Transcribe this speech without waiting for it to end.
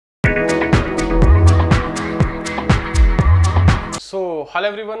So hello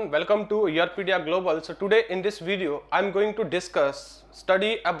everyone, welcome to YourPedia Global. So today in this video I'm going to discuss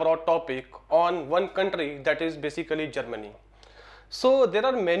study abroad topic on one country, that is basically Germany. So there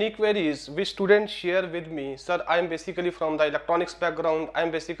are many queries which students share with me. Sir, I am basically from the electronics background, I am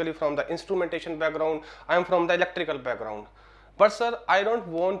basically from the instrumentation background, I am from the electrical background. But sir, I don't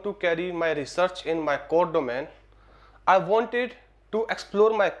want to carry my research in my core domain. I wanted to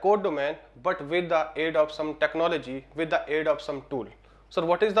explore my core domain, but with the aid of some technology, with the aid of some tool. So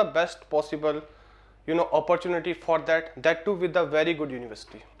what is the best possible opportunity for that, too with a very good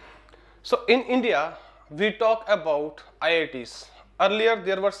university. So in India we talk about IITs. Earlier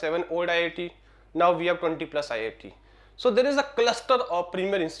there were 7 old IIT, now we have 20 plus IIT. So there is a cluster of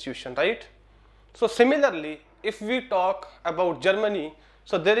premier institution, right? So similarly, if we talk about Germany,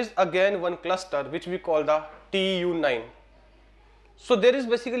 so there is again one cluster which we call the TU9. So there is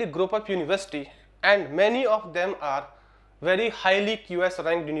basically a group of university, and many of them are very highly QS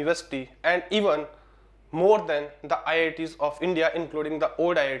ranked university, and even more than the IITs of India, including the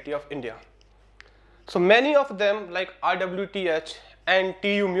old IIT of India. So many of them like RWTH and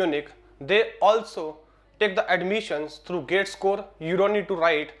TU Munich, they also take the admissions through GATE score. You don't need to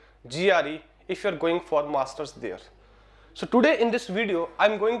write GRE if you are going for masters there. So today in this video I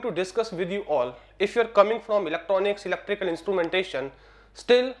am going to discuss with you all, if you are coming from electronics, electrical instrumentation,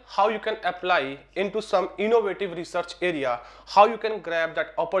 still how you can apply into some innovative research area, how you can grab that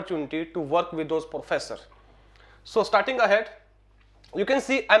opportunity to work with those professors. So starting ahead, you can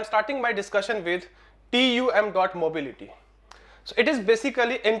see I am starting my discussion with TUM.mobility. So it is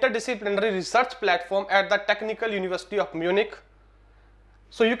basically interdisciplinary research platform at the Technical University of Munich.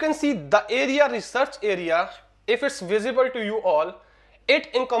 So you can see the area, research area, if it's visible to you all, it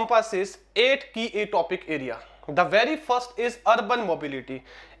encompasses 8 key topic area. The very first is urban mobility.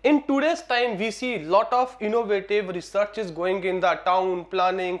 In today's time we see lot of innovative research is going in the town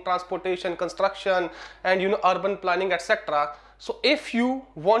planning, transportation, construction, and urban planning, etc. So if you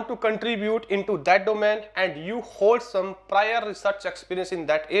want to contribute into that domain and you hold some prior research experience in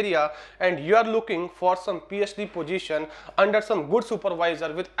that area, and you are looking for some PhD position under some good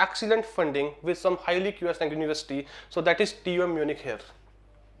supervisor with excellent funding with some highly QS ranked university, so that is TUM Munich here.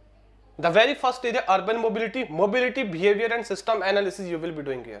 The very first area, urban mobility, mobility behavior and system analysis you will be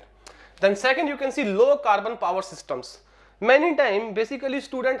doing here. Then second, you can see low carbon power systems. Many times basically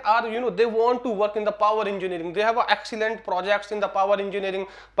students are they want to work in the power engineering. They have excellent projects in the power engineering.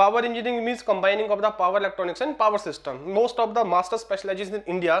 Power engineering means combining of the power electronics and power system. Most of the master specializations in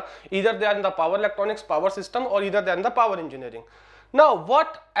India, either they are in the power electronics, power system, or either they are in the power engineering. Now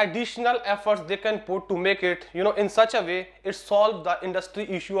what additional efforts they can put to make it in such a way it solve the industry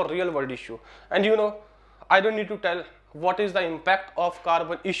issue or real world issue. And I don't need to tell what is the impact of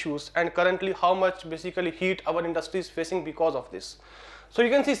carbon issues and currently how much basically heat our industry is facing because of this. So you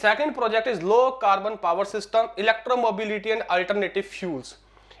can see second project is low carbon power system, electromobility and alternative fuels.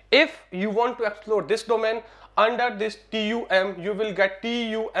 If you want to explore this domain, under this TUM you will get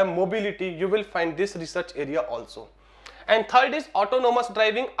TUM mobility, you will find this research area also. And third is autonomous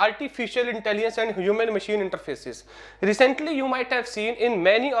driving, artificial intelligence and human machine interfaces. Recently you might have seen in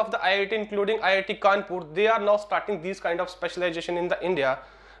many of the IIT, including IIT Kanpur, they are now starting these kind of specialization in the India,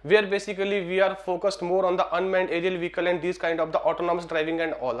 where basically we are focused more on the unmanned aerial vehicle and these kind of the autonomous driving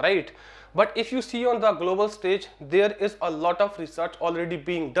and all, right? But if you see on the global stage, there is a lot of research already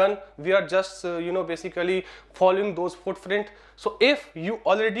being done. We are just basically following those footprint. So if you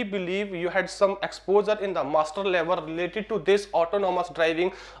already believe you had some exposure in the master level related to this autonomous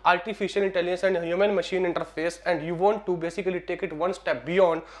driving, artificial intelligence and human machine interface, and you want to basically take it one step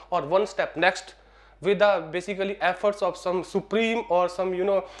beyond or one step next with the basically efforts of some supreme or some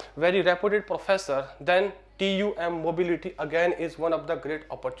very reputed professor, then TUM mobility again is one of the great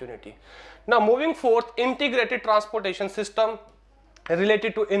opportunity. Now moving forth, integrated transportation system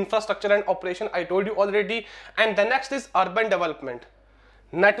related to infrastructure and operation, I told you already. And the next is urban development,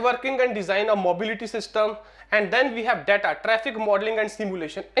 networking and design of mobility system. And then we have data, traffic modeling and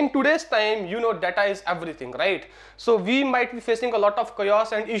simulation. In today's time, data is everything, right? So we might be facing a lot of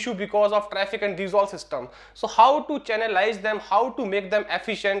chaos and issue because of traffic and these all systems. So how to channelize them, how to make them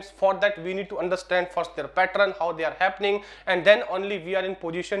efficient, for that we need to understand first their pattern, how they are happening, and then only we are in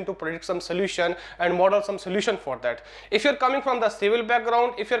position to predict some solution and model some solution for that. If you're coming from the civil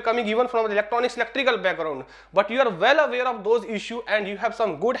background, if you're coming even from the electronics, electrical background, but you are well aware of those issues and you have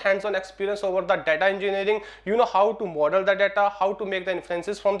some good hands-on experience over the data engineering, you know how to model the data, how to make the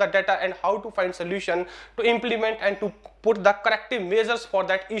inferences from the data, and how to find solution to implement and to put the corrective measures for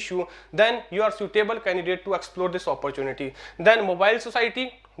that issue, then you are suitable candidate to explore this opportunity. Then mobile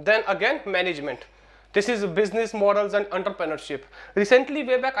society, then again management. This is business models and entrepreneurship. Recently,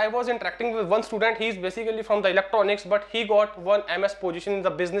 way back, I was interacting with one student. He is basically from the electronics, but he got one MS position in the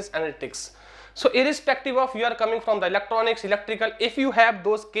business analytics. So irrespective of you are coming from the electronics, electrical, if you have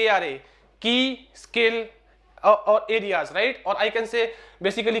those KRA, key, skill, or areas, right? Or I can say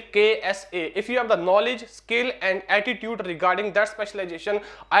basically KSA. If you have the knowledge, skill and attitude regarding that specialization,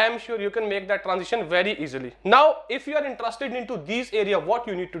 I am sure you can make that transition very easily. Now, if you are interested into these areas, what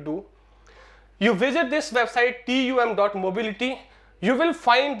you need to do? You visit this website tum.mobility. You will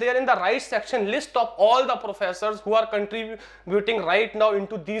find there in the right section list of all the professors who are contributing right now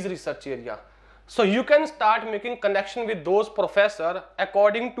into these research area. So you can start making connection with those professors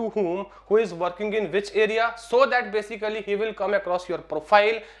according to who is working in which area, so that basically he will come across your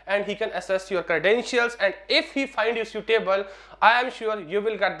profile and he can assess your credentials, and if he finds you suitable, I am sure you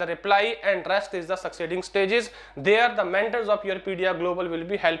will get the reply, and rest is the succeeding stages. There the mentors of YourPedia Global will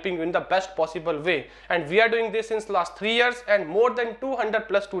be helping you in the best possible way, and we are doing this since last 3 years, and more than 200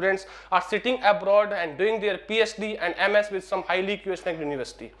 plus students are sitting abroad and doing their PhD and MS with some highly QS ranked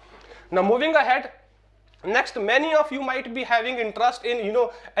university. Now moving ahead, next, many of you might be having interest in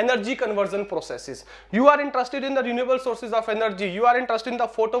energy conversion processes. You are interested in the renewable sources of energy, you are interested in the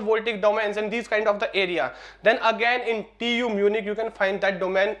photovoltaic domains and these kind of the area. Then again in TU Munich you can find that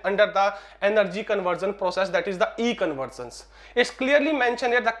domain under the energy conversion process, that is the E-conversions. It's clearly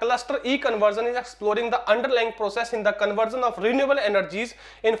mentioned here the cluster E-conversion is exploring the underlying process in the conversion of renewable energies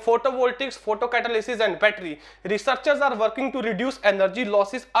in photovoltaics, photocatalysis and battery. Researchers are working to reduce energy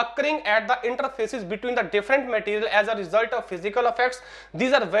losses occurring at the interfaces between the different material as a result of physical effects.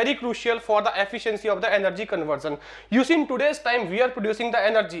 These are very crucial for the efficiency of the energy conversion. You see, in today's time we are producing the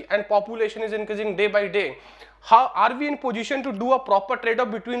energy and population is increasing day by day. How are we in position to do a proper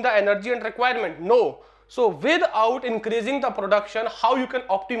trade-off between the energy and requirement? No. So without increasing the production, how you can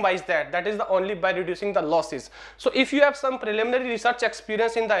optimize that? That is the only by reducing the losses. So if you have some preliminary research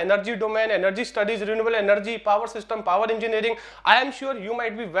experience in the energy domain, energy studies, renewable energy, power system, power engineering, I am sure you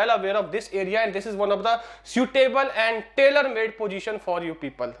might be well aware of this area, and this is one of the suitable and tailor-made position for you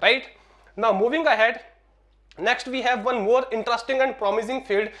people, right? Now moving ahead, next we have one more interesting and promising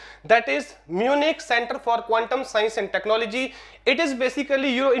field, that is Munich Center for Quantum Science and Technology. It is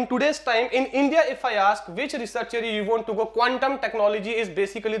basically, in today's time in India, if I ask which research area you want to go, quantum technology is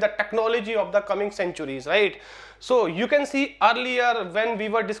basically the technology of the coming centuries, right? So you can see earlier when we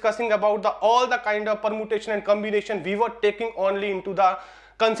were discussing about all the kind of permutation and combination, we were taking only into the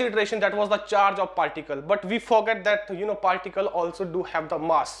consideration that was the charge of particle, but we forget that particle also do have the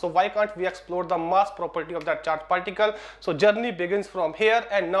mass. So why can't we explore the mass property of that charged particle? So journey begins from here,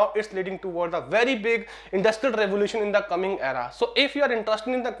 and now it's leading toward a very big industrial revolution in the coming era. So if you are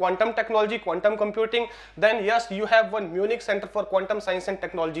interested in the quantum technology, quantum computing, then yes, you have one Munich Center for Quantum Science and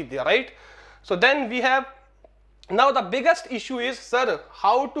Technology there, right? So then we have, now the biggest issue is, sir,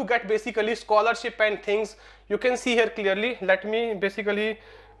 how to get basically scholarship and things. You can see here clearly. Let me basically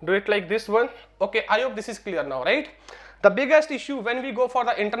do it like this one. Okay, I hope this is clear now, right? The biggest issue when we go for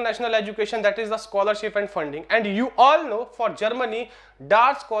the international education, that is the scholarship and funding. And you all know for Germany,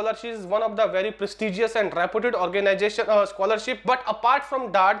 DART scholarship is one of the very prestigious and reputed organization scholarship. But apart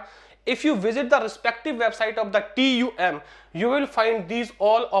from DART, if you visit the respective website of the TUM, you will find these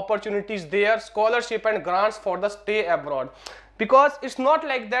all opportunities there, scholarship and grants for the stay abroad. Because it's not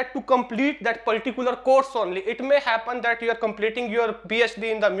like that to complete that particular course only. It may happen that you are completing your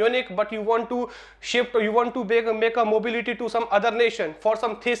PhD in the Munich, but you want to shift, or you want to make a mobility to some other nation for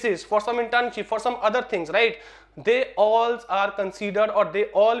some thesis, for some internship, for some other things, right? They all are considered, or they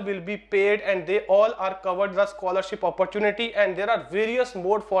all will be paid, and they all are covered the scholarship opportunity, and there are various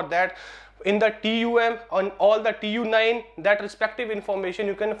modes for that. In the TUM, on all the TU9, that respective information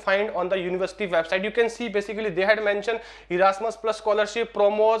you can find on the university website. You can see basically they had mentioned Erasmus Plus scholarship,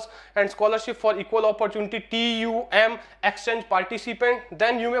 promos and scholarship for equal opportunity, TUM exchange participant.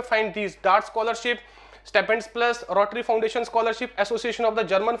 Then you may find these DART scholarship, Stipends Plus, Rotary Foundation Scholarship, Association of the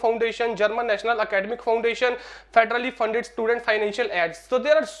German Foundation, German National Academic Foundation, federally funded student financial aids. So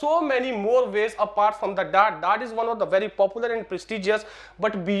there are so many more ways apart from the DART. DART is one of the very popular and prestigious,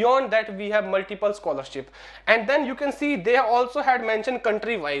 but beyond that we have multiple scholarship. And then you can see they also had mentioned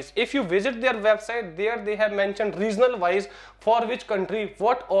country wise. If you visit their website, there they have mentioned regional wise for which country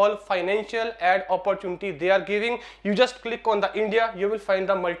what all financial aid opportunity they are giving. You just click on the India, you will find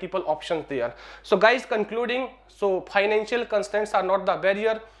the multiple options there. So guys, concluding, so financial constraints are not the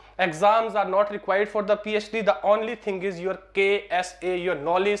barrier, exams are not required for the PhD. The only thing is your KSA, your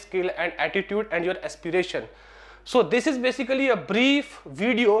knowledge, skill and attitude and your aspiration. So this is basically a brief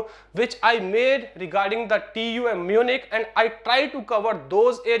video which I made regarding the TUM Munich, and I try to cover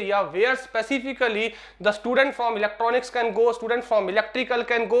those areas where specifically the student from electronics can go, student from electrical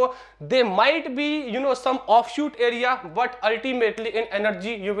can go. They might be, some offshoot area, but ultimately in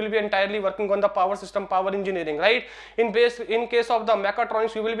energy you will be entirely working on the power system, power engineering, right? In case of the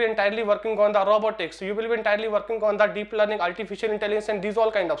mechatronics, you will be entirely working on the robotics, you will be entirely working on the deep learning, artificial intelligence, and these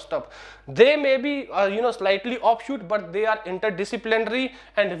all kind of stuff. They may be slightly offshoot, but they are interdisciplinary,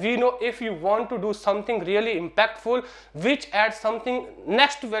 and we know if you want to do something really impactful which adds something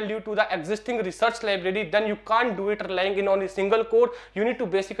next value to the existing research library, then you can't do it relying in on a single code. You need to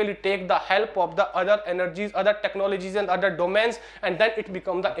basically take the help of the other energies, other technologies, and other domains, and then it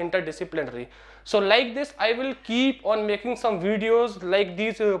becomes the interdisciplinary. So like this, I will keep on making some videos like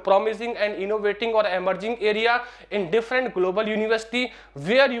these promising and innovating or emerging area in different global university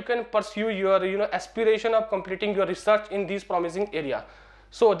where you can pursue your aspiration of completing your research in these promising area.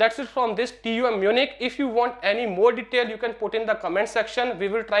 So that's it from this TUM Munich. If you want any more detail, you can put in the comment section. We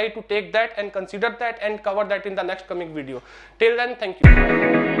will try to take that and consider that and cover that in the next coming video. Till then, thank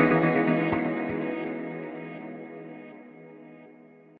you.